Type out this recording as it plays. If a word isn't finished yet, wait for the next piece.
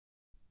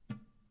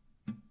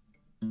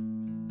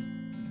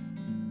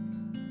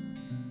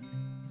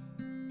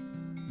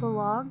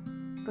belong,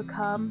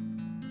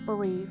 become,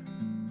 believe.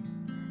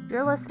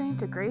 You're listening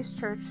to Grace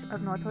Church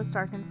of Northwest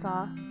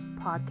Arkansas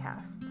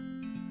podcast.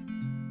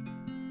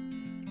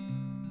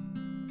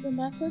 The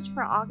message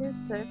for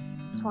August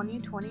 6,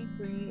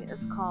 2023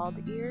 is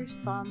called Ears,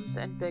 Thumbs,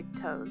 and Big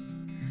Toes.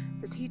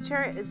 The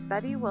teacher is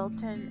Betty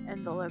Wilton,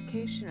 and the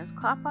location is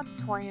Clapp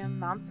Auditorium,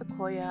 Mount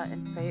Sequoia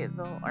in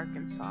Fayetteville,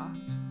 Arkansas.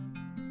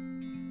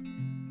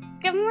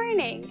 Good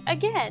morning,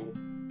 again.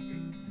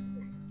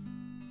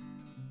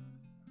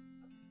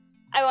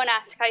 I won't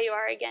ask how you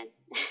are again.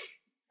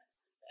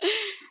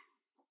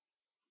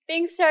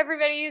 Thanks to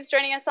everybody who's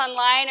joining us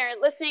online or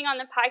listening on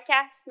the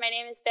podcast. My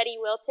name is Betty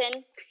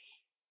Wilton.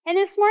 And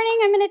this morning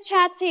I'm going to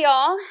chat to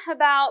y'all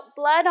about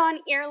blood on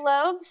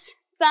earlobes,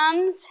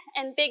 thumbs,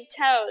 and big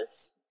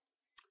toes.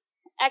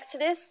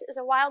 Exodus is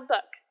a wild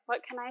book.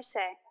 What can I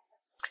say?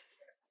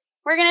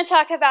 We're going to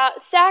talk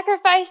about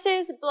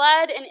sacrifices,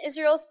 blood, and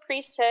Israel's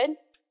priesthood.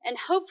 And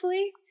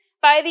hopefully,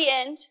 by the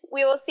end,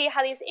 we will see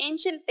how these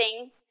ancient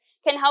things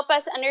can help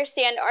us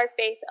understand our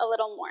faith a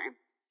little more.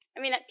 I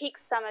mean, that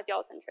piques some of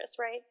y'all's interest,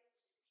 right?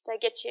 Did I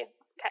get you?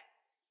 Okay.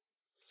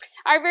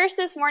 Our verse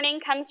this morning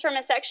comes from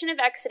a section of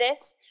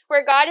Exodus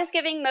where God is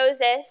giving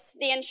Moses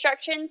the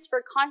instructions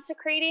for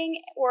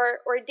consecrating or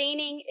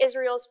ordaining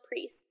Israel's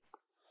priests.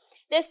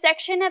 This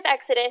section of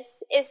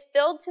Exodus is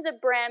filled to the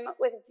brim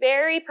with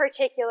very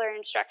particular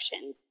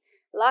instructions,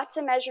 lots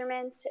of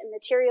measurements and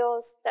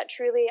materials that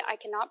truly I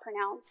cannot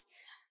pronounce.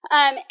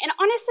 And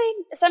honestly,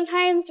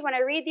 sometimes when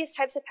I read these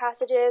types of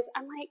passages,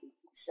 I'm like,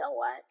 so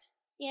what?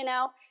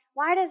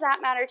 Why does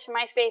that matter to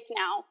my faith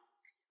now?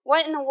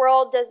 What in the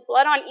world does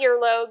blood on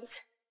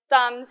earlobes,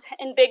 thumbs,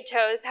 and big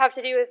toes have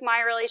to do with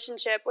my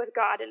relationship with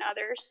God and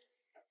others?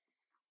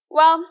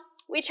 Well,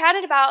 we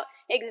chatted about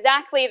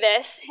exactly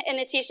this in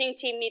the teaching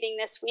team meeting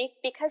this week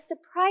because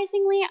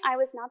surprisingly, I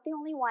was not the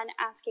only one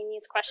asking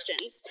these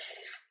questions.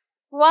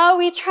 While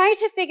we try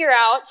to figure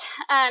out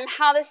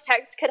how this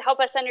text could help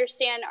us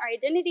understand our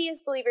identity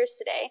as believers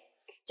today,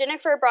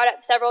 Jennifer brought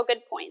up several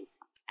good points,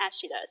 as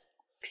she does.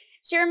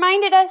 She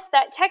reminded us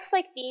that texts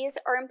like these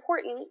are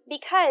important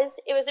because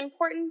it was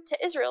important to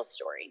Israel's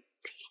story.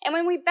 And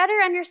when we better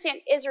understand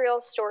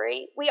Israel's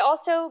story, we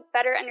also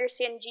better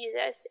understand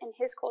Jesus and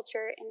his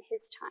culture and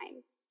his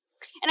time.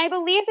 And I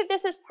believe that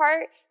this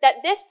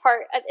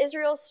part of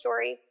Israel's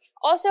story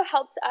also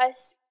helps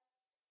us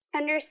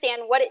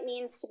understand what it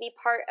means to be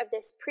part of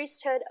this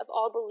priesthood of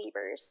all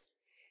believers.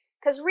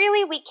 Because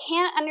really, we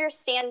can't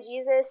understand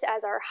Jesus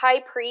as our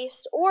high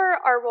priest or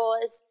our role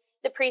as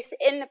the priest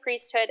in the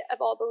priesthood of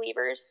all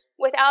believers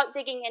without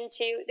digging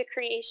into the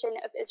creation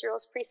of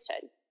Israel's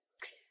priesthood.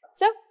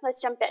 So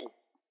let's jump in.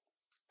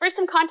 For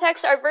some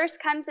context, our verse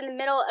comes in the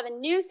middle of a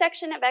new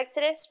section of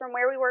Exodus from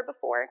where we were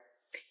before.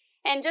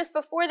 And just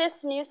before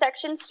this new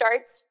section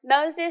starts,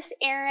 Moses,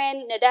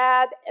 Aaron,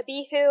 Nadab,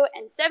 Abihu,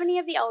 and 70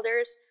 of the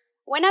elders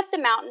went up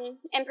the mountain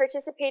and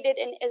participated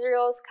in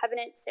Israel's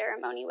covenant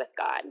ceremony with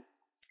God.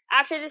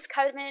 After this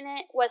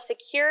covenant was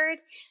secured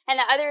and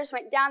the others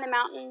went down the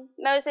mountain,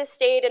 Moses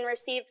stayed and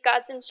received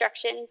God's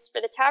instructions for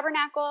the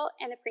tabernacle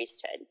and the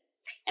priesthood.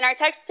 And our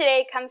text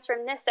today comes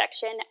from this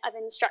section of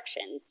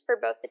instructions for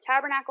both the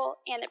tabernacle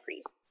and the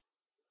priests.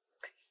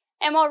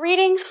 And while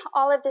reading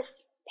all of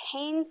this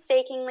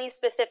painstakingly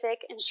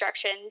specific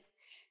instructions,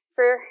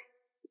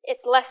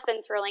 it's less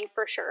than thrilling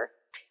for sure.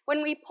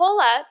 When we pull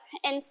up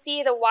and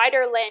see the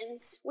wider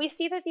lens, we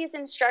see that these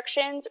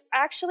instructions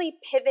actually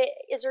pivot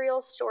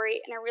Israel's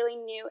story in a really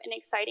new and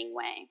exciting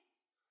way.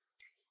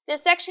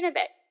 This section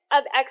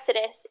of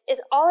Exodus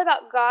is all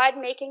about God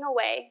making a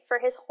way for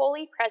his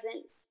holy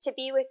presence to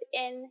be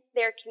within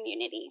their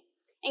community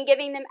and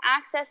giving them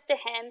access to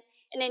him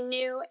in a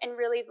new and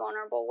really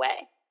vulnerable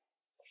way.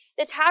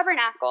 The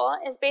tabernacle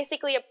is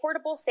basically a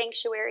portable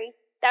sanctuary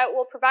that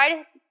will provide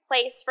a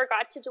place for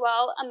God to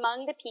dwell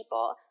among the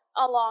people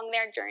along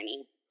their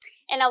journey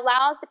and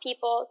allows the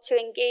people to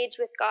engage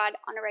with God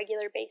on a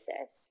regular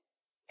basis.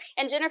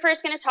 And Jennifer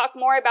is going to talk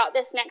more about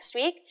this next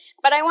week,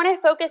 but I want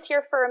to focus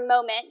here for a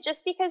moment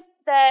just because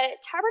the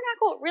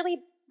tabernacle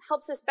really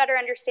helps us better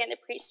understand the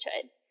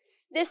priesthood.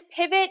 This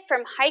pivot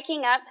from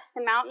hiking up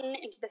the mountain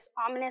into this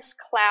ominous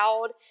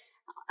cloud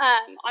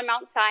on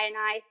Mount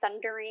Sinai,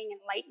 thundering and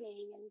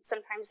lightning, and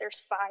sometimes there's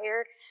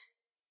fire.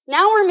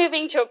 Now we're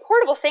moving to a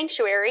portable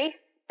sanctuary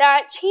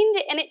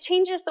it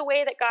changes the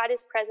way that God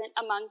is present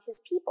among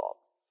his people.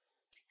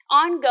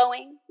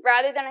 Ongoing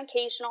rather than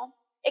occasional,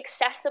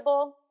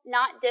 accessible,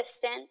 not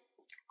distant,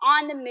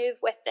 on the move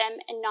with them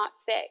and not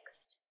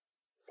fixed.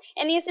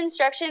 In these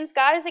instructions,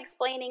 God is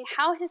explaining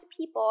how his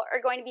people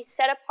are going to be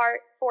set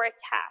apart for a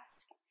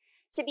task,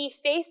 to be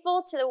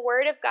faithful to the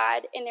word of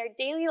God in their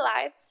daily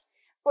lives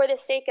for the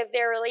sake of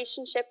their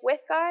relationship with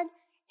God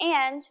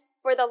and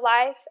for the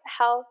life,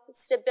 health,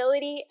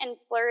 stability, and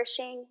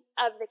flourishing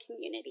of the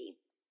community.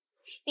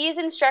 These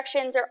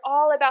instructions are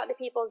all about the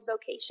people's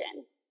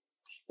vocation,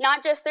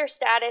 not just their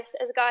status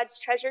as God's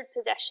treasured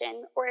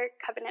possession or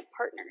covenant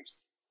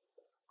partners.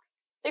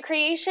 The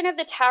creation of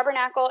the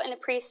tabernacle and the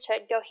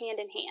priesthood go hand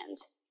in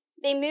hand.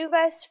 They move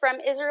us from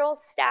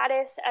Israel's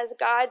status as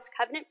God's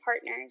covenant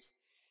partners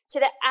to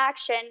the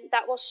action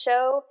that will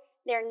show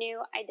their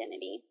new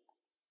identity.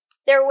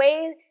 They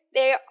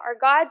are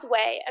God's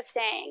way of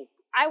saying,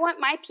 I want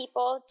my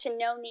people to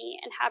know me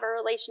and have a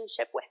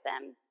relationship with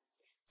them.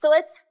 So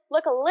let's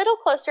look a little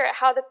closer at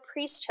how the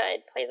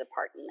priesthood plays a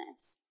part in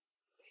this.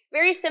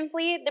 Very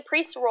simply, the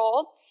priest's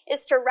role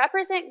is to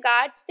represent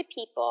God to the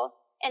people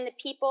and the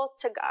people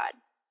to God.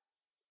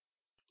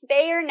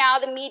 They are now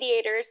the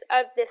mediators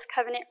of this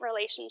covenant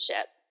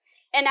relationship.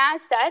 And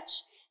as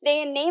such,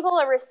 they enable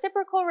a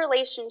reciprocal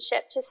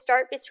relationship to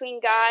start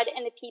between God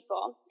and the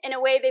people in a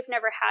way they've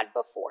never had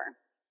before.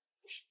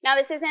 Now,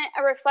 this isn't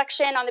a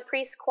reflection on the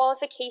priest's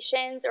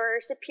qualifications or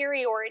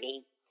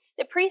superiority.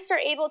 The priests are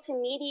able to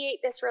mediate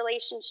this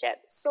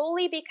relationship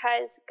solely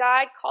because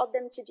God called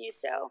them to do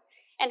so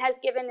and has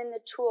given them the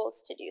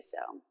tools to do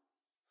so.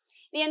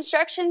 The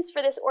instructions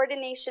for this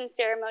ordination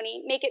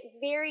ceremony make it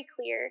very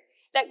clear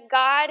that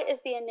God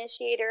is the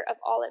initiator of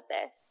all of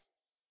this.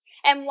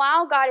 And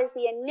while God is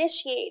the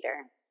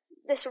initiator,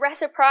 this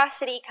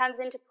reciprocity comes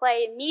into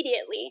play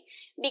immediately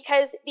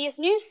because these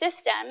new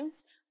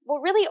systems will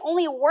really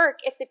only work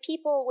if the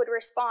people would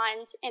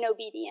respond in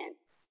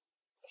obedience.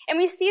 And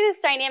we see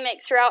this dynamic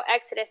throughout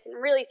Exodus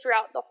and really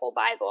throughout the whole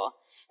Bible,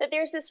 that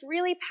there's this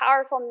really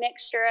powerful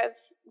mixture of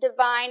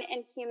divine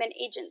and human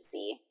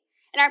agency.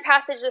 And our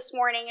passage this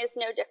morning is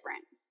no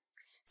different.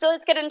 So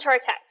let's get into our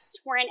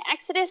text. We're in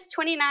Exodus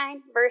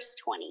 29, verse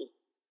 20.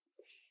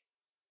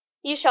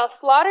 You shall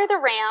slaughter the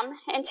ram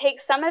and take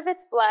some of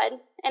its blood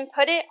and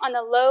put it on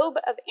the lobe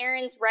of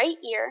Aaron's right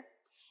ear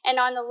and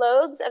on the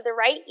lobes of the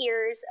right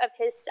ears of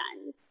his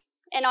sons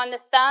and on the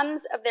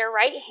thumbs of their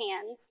right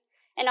hands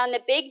and on the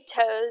big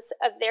toes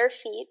of their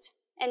feet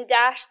and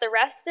dash the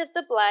rest of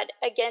the blood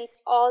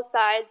against all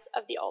sides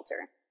of the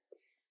altar.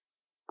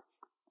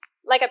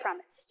 Like I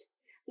promised.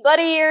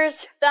 Bloody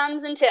ears,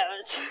 thumbs, and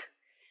toes.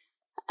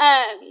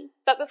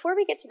 But before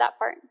we get to that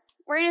part,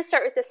 we're going to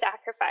start with the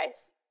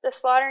sacrifice, the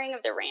slaughtering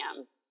of the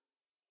ram.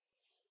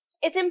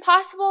 It's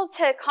impossible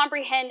to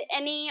comprehend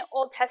any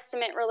Old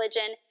Testament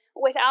religion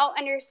without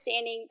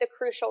understanding the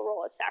crucial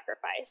role of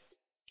sacrifice.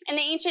 In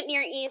the ancient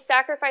Near East,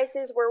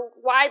 sacrifices were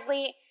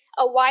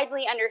a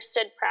widely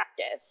understood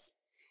practice.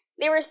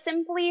 They were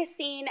simply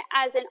seen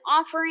as an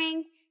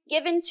offering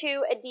given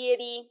to a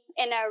deity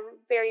in a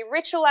very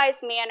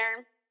ritualized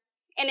manner,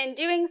 and in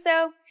doing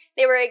so,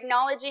 they were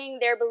acknowledging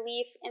their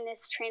belief in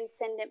this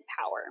transcendent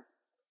power.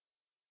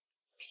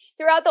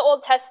 Throughout the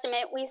Old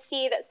Testament, we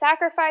see that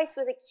sacrifice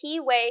was a key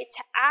way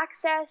to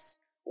access,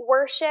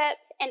 worship,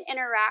 and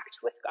interact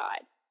with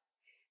God.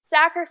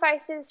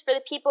 Sacrifices for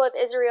the people of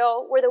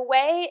Israel were the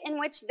way in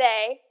which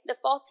they, the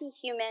faulty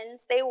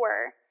humans they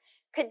were,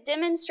 could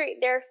demonstrate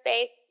their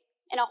faith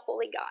in a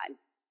holy God.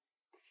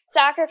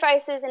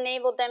 Sacrifices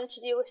enabled them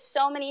to do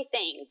so many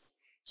things: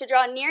 to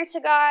draw near to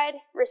God,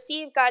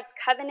 receive God's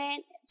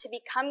covenant, to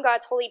become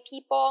God's holy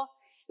people,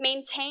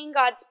 maintain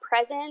God's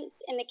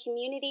presence in the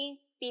community,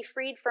 be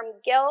freed from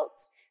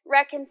guilt,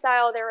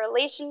 reconcile their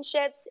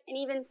relationships, and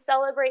even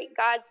celebrate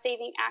God's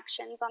saving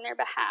actions on their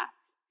behalf.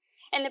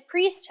 And the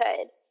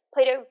priesthood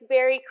played a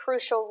very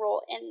crucial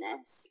role in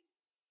this.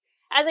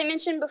 As I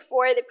mentioned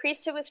before, the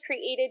priesthood was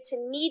created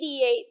to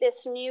mediate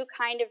this new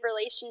kind of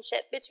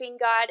relationship between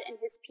God and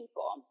his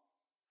people,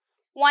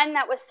 one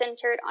that was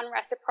centered on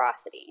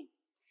reciprocity.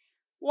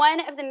 One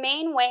of the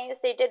main ways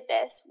they did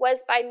this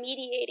was by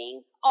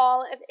mediating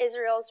all of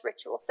Israel's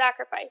ritual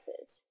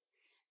sacrifices.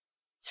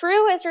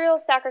 Through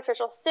Israel's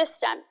sacrificial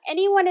system,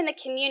 anyone in the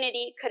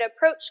community could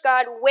approach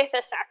God with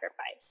a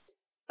sacrifice,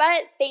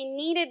 but they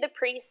needed the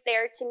priest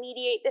there to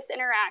mediate this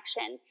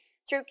interaction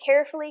through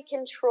carefully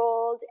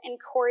controlled and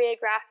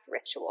choreographed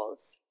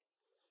rituals.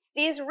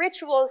 These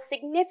rituals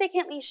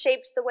significantly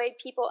shaped the way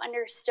people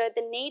understood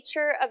the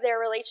nature of their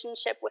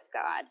relationship with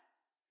God.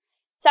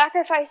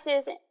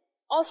 Sacrifices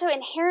also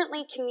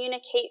inherently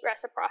communicate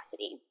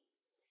reciprocity.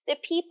 The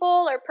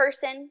people or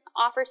person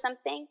offer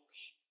something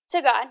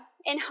to God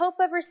in hope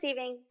of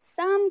receiving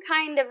some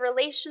kind of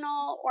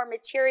relational or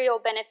material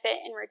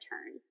benefit in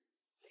return.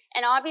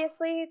 And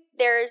obviously,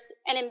 there's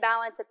an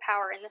imbalance of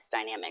power in this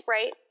dynamic,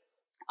 right?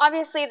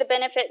 Obviously, the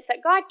benefits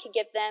that God could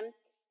give them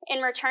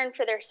in return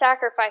for their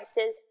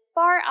sacrifices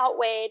far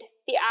outweighed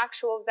the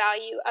actual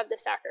value of the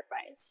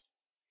sacrifice.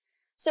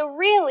 So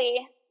really,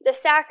 the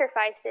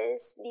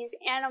sacrifices, these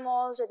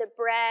animals or the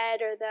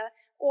bread or the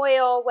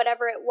oil,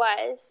 whatever it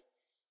was,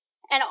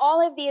 and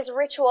all of these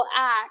ritual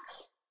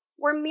acts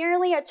were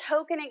merely a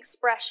token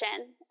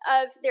expression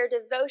of their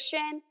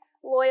devotion,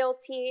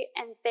 loyalty,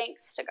 and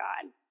thanks to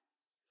God.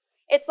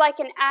 It's like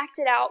an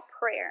acted out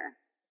prayer.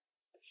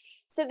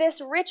 So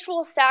this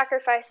ritual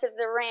sacrifice of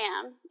the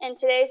ram in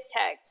today's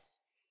text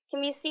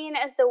can be seen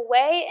as the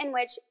way in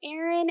which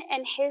Aaron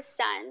and his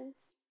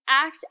sons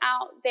act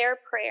out their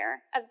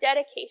prayer of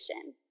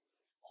dedication,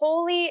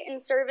 wholly in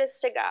service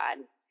to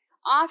God,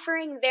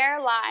 offering their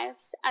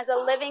lives as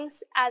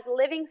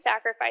living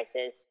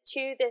sacrifices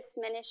to this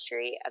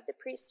ministry of the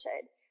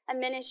priesthood, a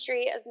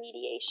ministry of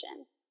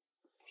mediation.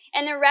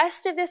 And the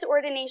rest of this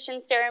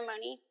ordination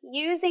ceremony,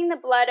 using the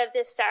blood of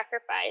this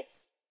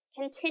sacrifice,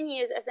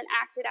 continues as an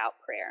acted out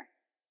prayer.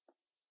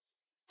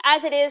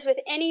 As it is with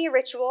any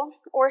ritual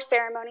or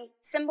ceremony,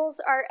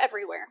 symbols are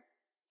everywhere.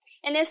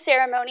 In this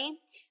ceremony,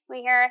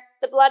 we hear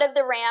the blood of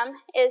the ram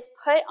is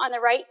put on the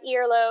right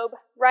earlobe,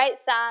 right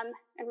thumb,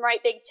 and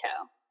right big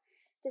toe.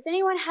 Does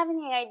anyone have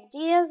any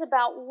ideas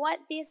about what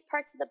these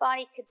parts of the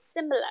body could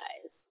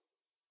symbolize?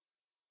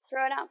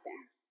 Throw it out there.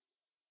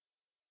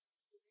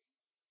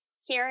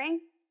 Hearing,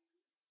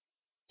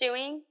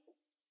 doing,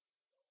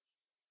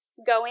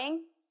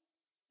 going,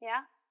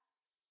 yeah?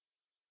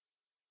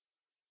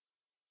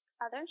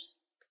 Others?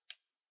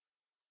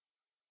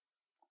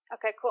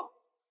 Okay, cool.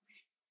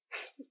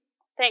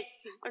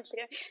 Thanks. I'm just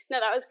kidding. No,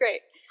 that was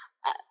great.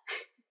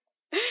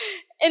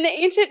 In the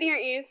ancient Near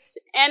East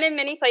and in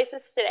many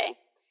places today,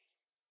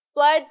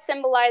 blood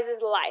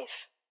symbolizes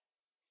life.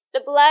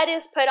 The blood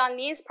is put on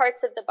these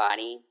parts of the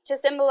body to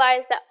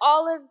symbolize that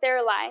all of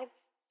their life,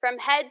 from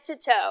head to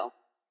toe,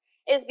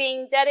 is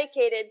being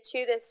dedicated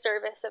to this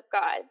service of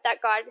God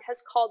that God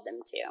has called them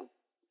to.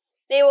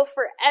 They will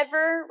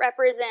forever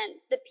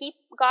represent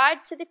God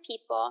to the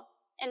people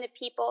and the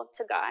people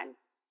to God.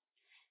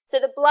 So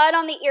the blood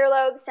on the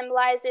earlobe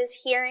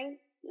symbolizes hearing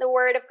the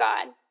word of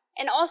God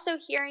and also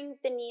hearing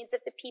the needs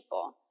of the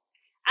people,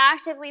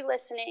 actively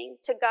listening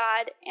to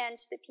God and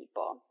to the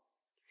people.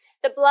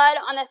 The blood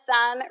on the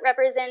thumb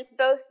represents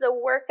both the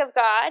work of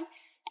God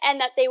and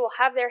that they will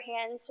have their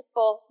hands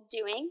full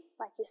doing,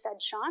 like you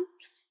said, Sean,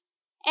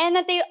 and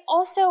that they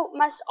also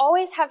must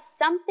always have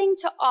something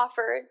to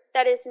offer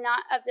that is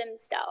not of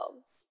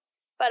themselves,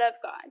 but of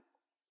God.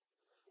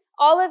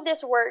 All of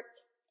this work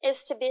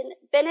is to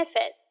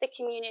benefit the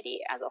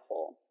community as a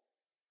whole.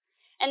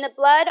 And the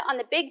blood on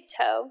the big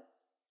toe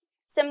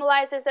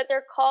symbolizes that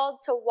they're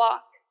called to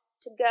walk,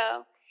 to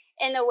go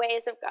in the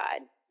ways of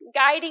God,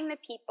 guiding the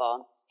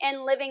people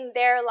and living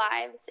their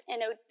lives in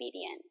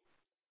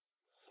obedience.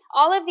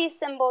 All of these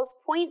symbols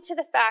point to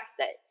the fact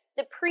that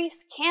the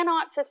priests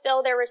cannot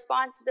fulfill their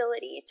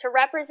responsibility to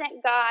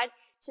represent God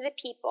to the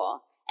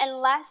people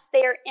unless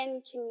they are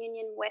in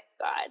communion with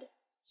God,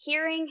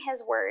 hearing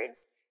his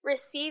words,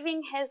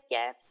 receiving his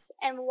gifts,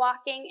 and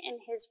walking in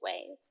his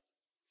ways.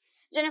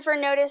 Jennifer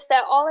noticed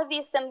that all of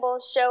these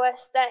symbols show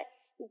us that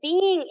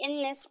being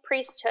in this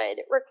priesthood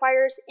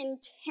requires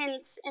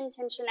intense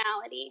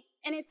intentionality,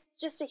 and it's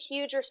just a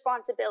huge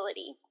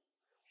responsibility.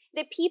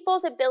 The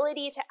people's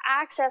ability to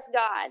access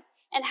God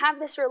and have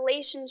this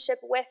relationship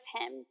with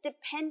him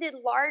depended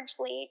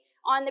largely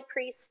on the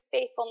priest's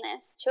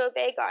faithfulness to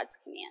obey God's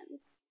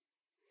commands.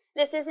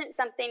 This isn't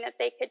something that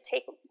they could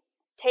take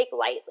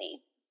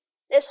lightly.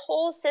 This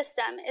whole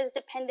system is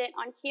dependent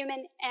on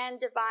human and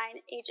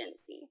divine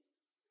agency.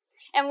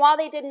 And while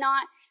they did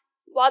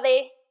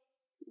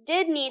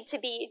need to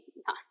be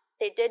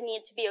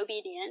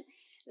obedient,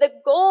 the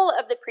goal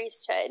of the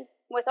priesthood,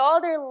 with all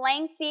their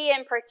lengthy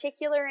and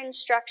particular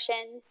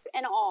instructions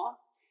and all,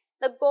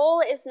 the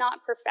goal is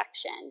not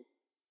perfection.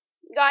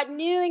 God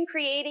knew in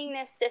creating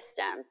this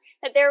system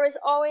that there was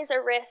always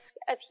a risk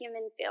of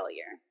human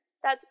failure.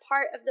 That's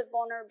part of the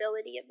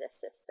vulnerability of this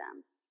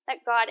system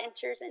that God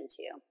enters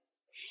into.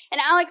 And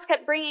Alex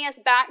kept bringing us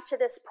back to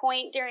this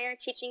point during our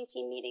teaching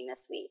team meeting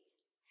this week,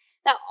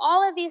 that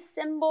all of these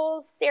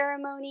symbols,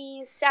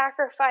 ceremonies,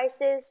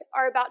 sacrifices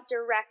are about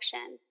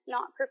direction,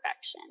 not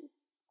perfection.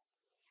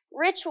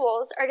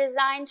 Rituals are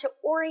designed to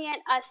orient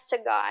us to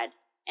God,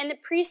 and the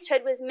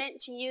priesthood was meant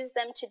to use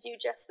them to do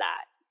just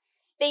that.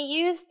 They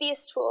used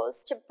these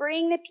tools to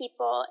bring the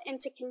people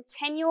into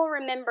continual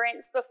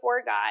remembrance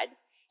before God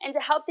and to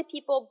help the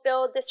people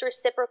build this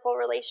reciprocal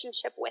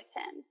relationship with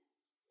him.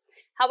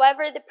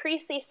 However, the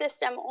priestly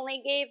system only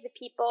gave the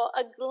people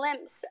a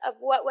glimpse of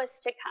what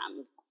was to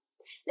come.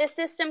 This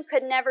system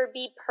could never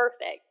be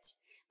perfect,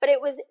 but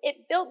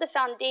it built the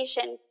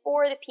foundation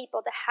for the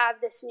people to have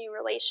this new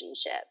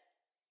relationship.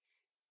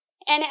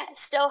 And it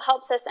still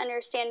helps us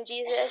understand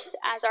Jesus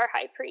as our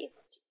high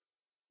priest.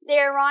 The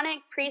Aaronic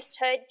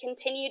priesthood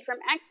continued from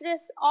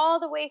Exodus all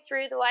the way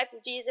through the life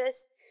of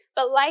Jesus,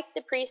 but like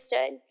the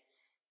priesthood,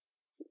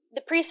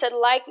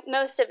 like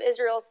most of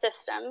Israel's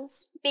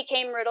systems,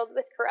 became riddled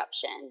with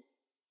corruption.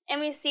 And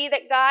we see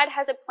that God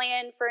has a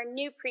plan for a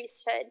new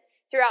priesthood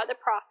throughout the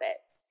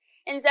prophets.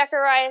 In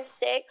Zechariah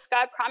 6,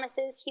 God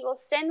promises he will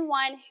send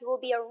one who will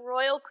be a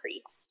royal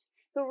priest,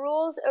 who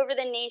rules over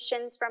the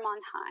nations from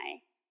on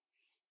high.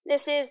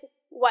 This is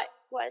what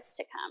was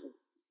to come.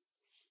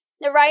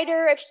 The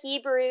writer of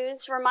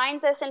Hebrews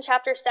reminds us in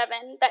chapter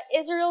 7 that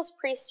Israel's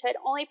priesthood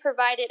only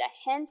provided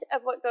a hint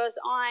of what goes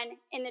on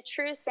in the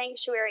true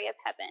sanctuary of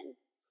heaven.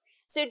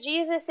 So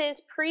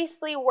Jesus'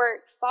 priestly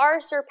work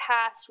far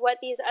surpassed what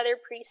these other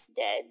priests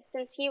did,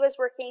 since he was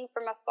working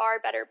from a far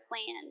better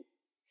plan.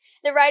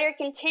 The writer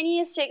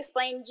continues to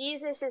explain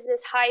Jesus is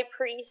this high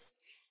priest,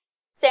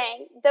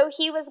 saying, though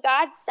he was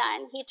God's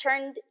son,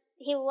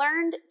 he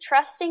learned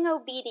trusting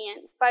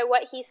obedience by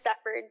what he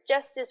suffered,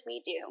 just as we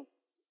do.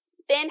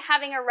 Then,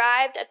 having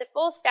arrived at the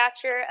full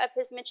stature of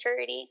his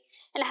maturity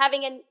and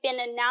having been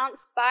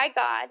announced by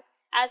God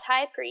as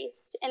high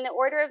priest in the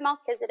order of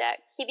Melchizedek,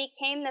 he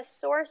became the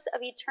source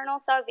of eternal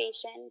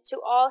salvation to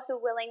all who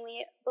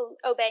willingly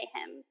obey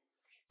him.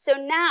 So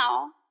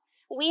now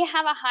we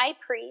have a high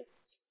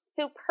priest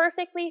who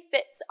perfectly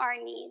fits our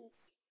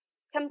needs,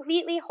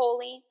 completely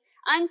holy,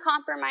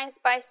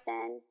 uncompromised by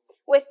sin,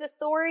 with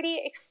authority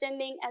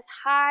extending as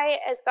high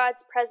as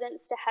God's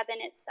presence to heaven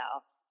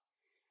itself.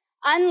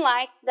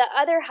 Unlike the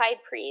other high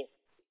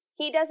priests,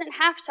 he doesn't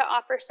have to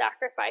offer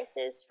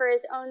sacrifices for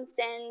his own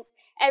sins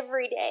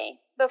every day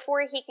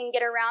before he can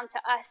get around to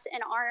us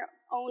and our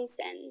own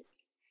sins.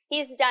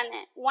 He's done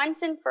it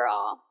once and for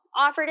all,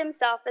 offered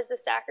himself as a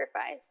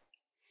sacrifice.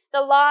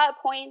 The law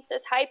appoints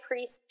as high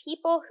priests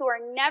people who are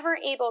never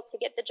able to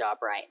get the job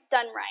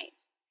done right.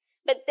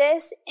 But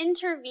this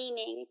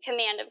intervening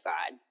command of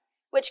God,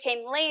 which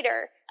came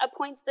later,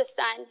 appoints the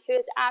Son who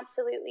is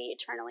absolutely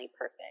eternally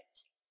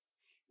perfect.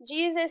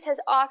 Jesus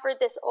has offered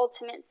this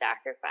ultimate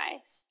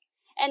sacrifice,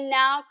 and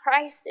now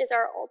Christ is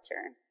our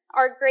altar,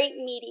 our great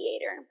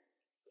mediator.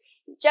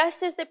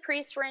 Just as the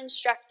priests were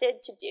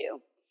instructed to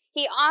do,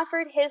 he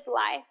offered his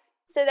life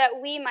so that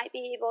we might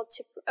be able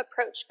to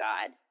approach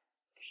God.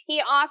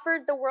 He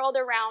offered the world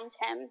around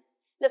him,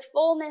 the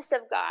fullness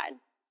of God,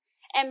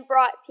 and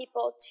brought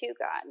people to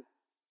God.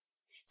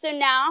 So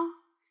now,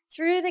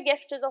 through the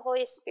gift of the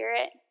Holy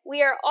Spirit,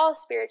 we are all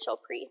spiritual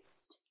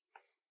priests,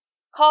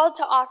 called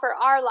to offer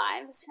our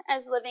lives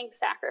as living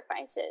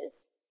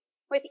sacrifices,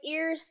 with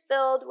ears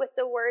filled with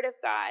the word of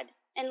God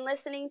and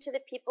listening to the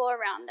people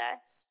around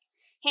us,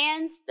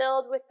 hands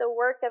filled with the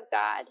work of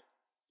God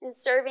and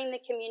serving the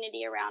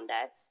community around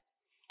us,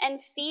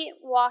 and feet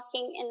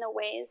walking in the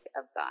ways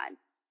of God.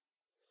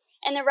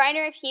 And the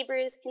writer of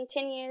Hebrews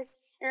continues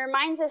and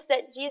reminds us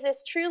that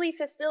Jesus truly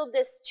fulfilled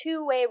this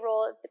two-way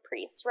role of the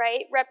priest,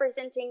 right?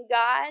 Representing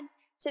God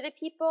to the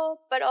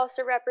people, but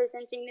also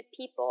representing the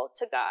people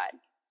to God.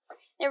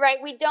 And right,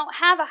 we don't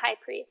have a high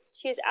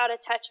priest who's out of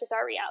touch with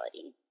our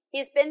reality.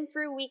 He's been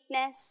through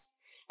weakness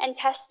and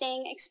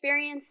testing,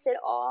 experienced it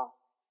all.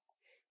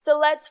 So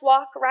let's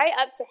walk right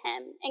up to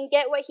him and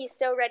get what he's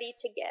so ready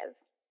to give.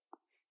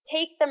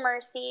 Take the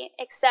mercy,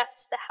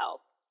 accept the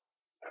help.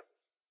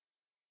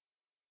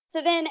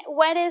 So then,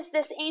 what does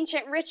this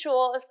ancient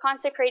ritual of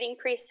consecrating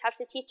priests have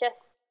to teach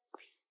us?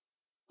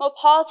 Well,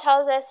 Paul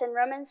tells us in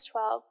Romans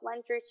 12,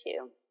 1 through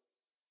 2,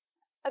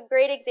 a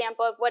great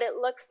example of what it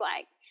looks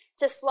like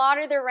to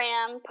slaughter the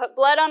ram, put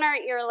blood on our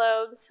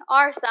earlobes,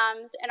 our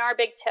thumbs, and our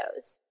big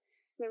toes.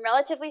 I mean,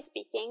 relatively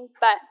speaking,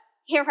 but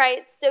he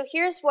writes, so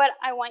here's what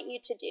I want you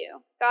to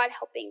do, God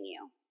helping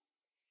you.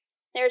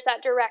 There's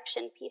that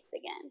direction piece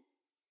again.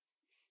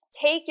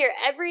 Take your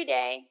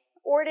everyday,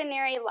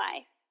 ordinary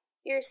life,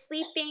 your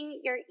sleeping,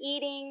 your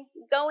eating,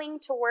 going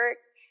to work,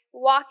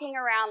 walking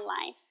around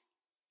life,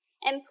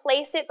 and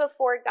place it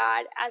before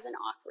God as an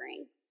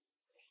offering.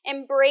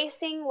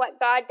 Embracing what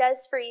God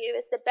does for you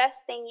is the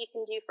best thing you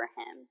can do for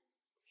him.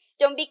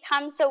 Don't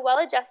become so well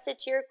adjusted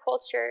to your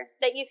culture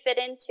that you fit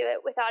into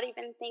it without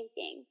even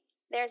thinking.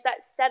 There's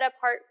that set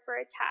apart for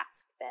a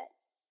task bit.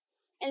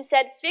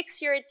 Instead,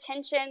 fix your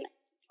attention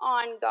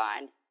on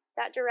God,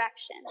 that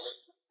direction.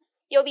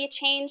 You'll be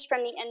changed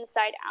from the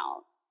inside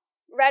out.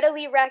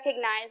 Readily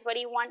recognize what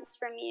he wants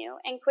from you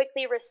and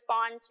quickly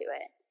respond to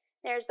it.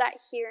 There's that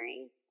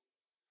hearing.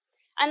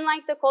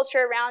 Unlike the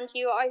culture around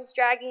you, always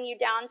dragging you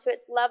down to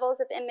its levels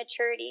of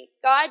immaturity,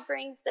 God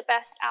brings the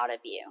best out of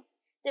you,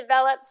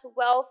 develops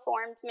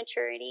well-formed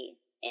maturity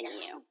in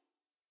you.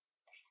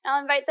 And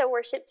I'll invite the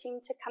worship team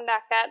to come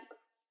back up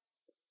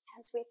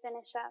as we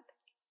finish up.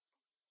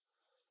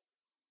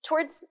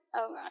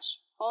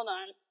 Hold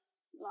on,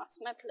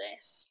 lost my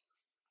place.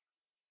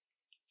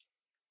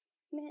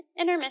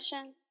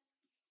 Intermission.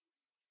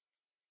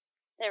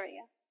 There we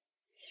go.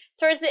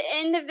 Towards the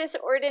end of this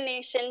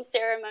ordination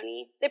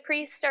ceremony, the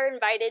priests are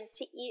invited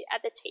to eat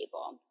at the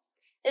table.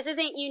 This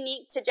isn't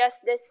unique to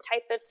just this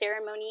type of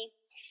ceremony.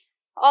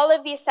 All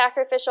of these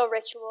sacrificial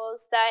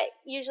rituals that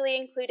usually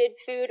included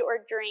food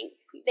or drink,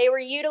 they were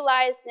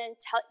utilized in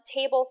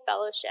table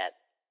fellowship.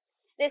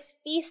 This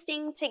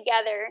feasting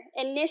together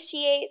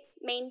initiates,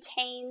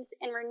 maintains,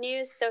 and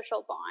renews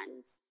social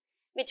bonds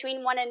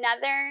between one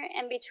another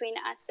and between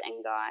us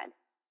and God.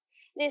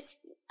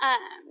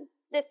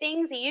 The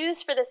things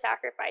used for the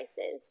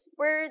sacrifices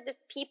were the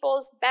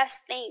people's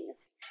best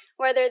things,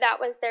 whether that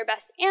was their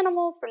best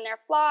animal from their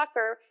flock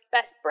or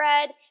best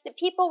bread. The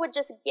people would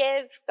just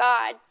give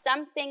God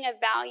something of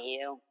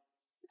value,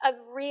 of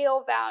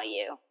real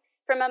value,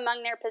 from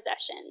among their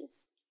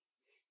possessions.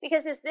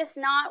 Because is this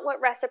not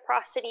what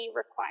reciprocity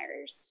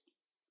requires?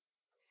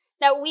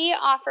 That we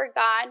offer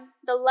God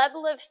the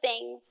level of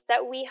things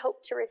that we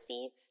hope to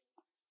receive?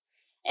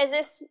 Is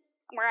this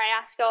where I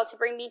ask y'all to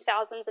bring me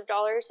thousands of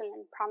dollars and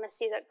then promise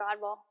you that God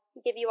will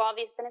give you all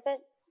these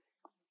benefits?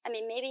 I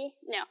mean, maybe?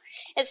 No,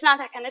 it's not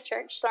that kind of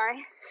church,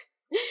 sorry.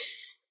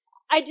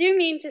 I do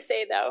mean to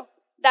say, though,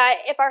 that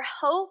if our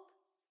hope,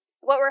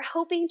 what we're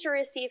hoping to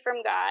receive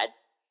from God,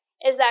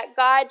 is that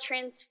God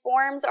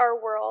transforms our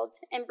world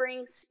and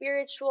brings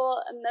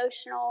spiritual,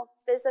 emotional,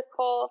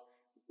 physical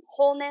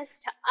wholeness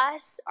to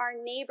us, our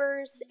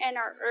neighbors, and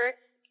our earth,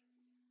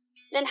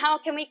 then how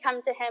can we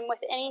come to him with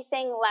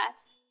anything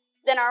less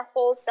than our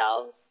whole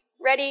selves,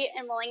 ready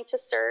and willing to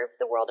serve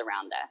the world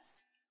around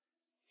us?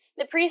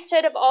 The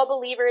priesthood of all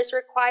believers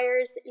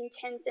requires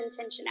intense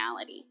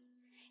intentionality.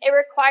 It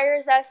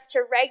requires us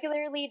to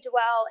regularly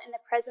dwell in the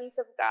presence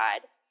of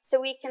God so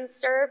we can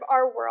serve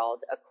our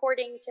world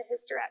according to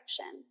his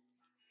direction.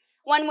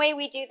 One way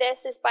we do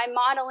this is by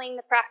modeling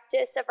the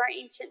practice of our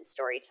ancient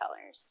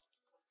storytellers.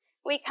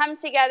 We come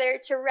together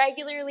to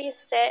regularly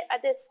sit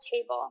at this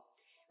table,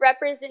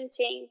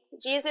 representing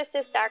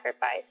Jesus'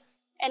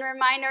 sacrifice, and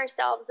remind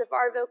ourselves of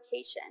our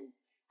vocation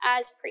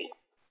as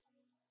priests.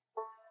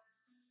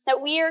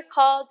 That we are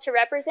called to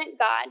represent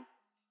God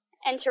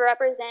and to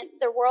represent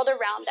the world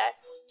around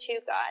us to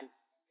God,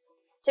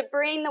 to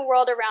bring the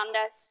world around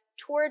us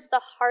towards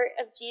the heart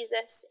of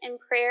Jesus in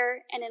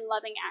prayer and in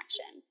loving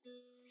action.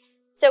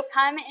 So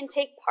come and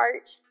take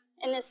part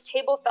in this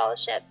table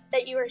fellowship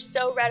that you are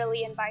so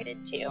readily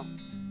invited to.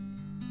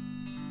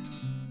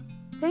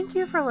 Thank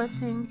you for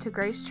listening to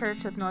Grace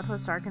Church of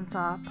Northwest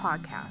Arkansas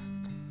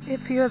podcast.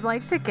 If you would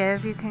like to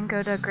give, you can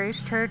go to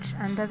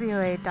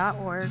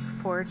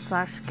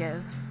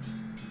gracechurchnwa.org/give.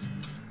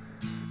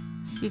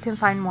 You can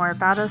find more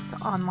about us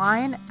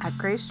online at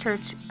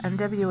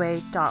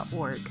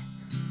gracechurchnwa.org.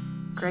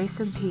 Grace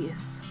and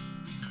peace.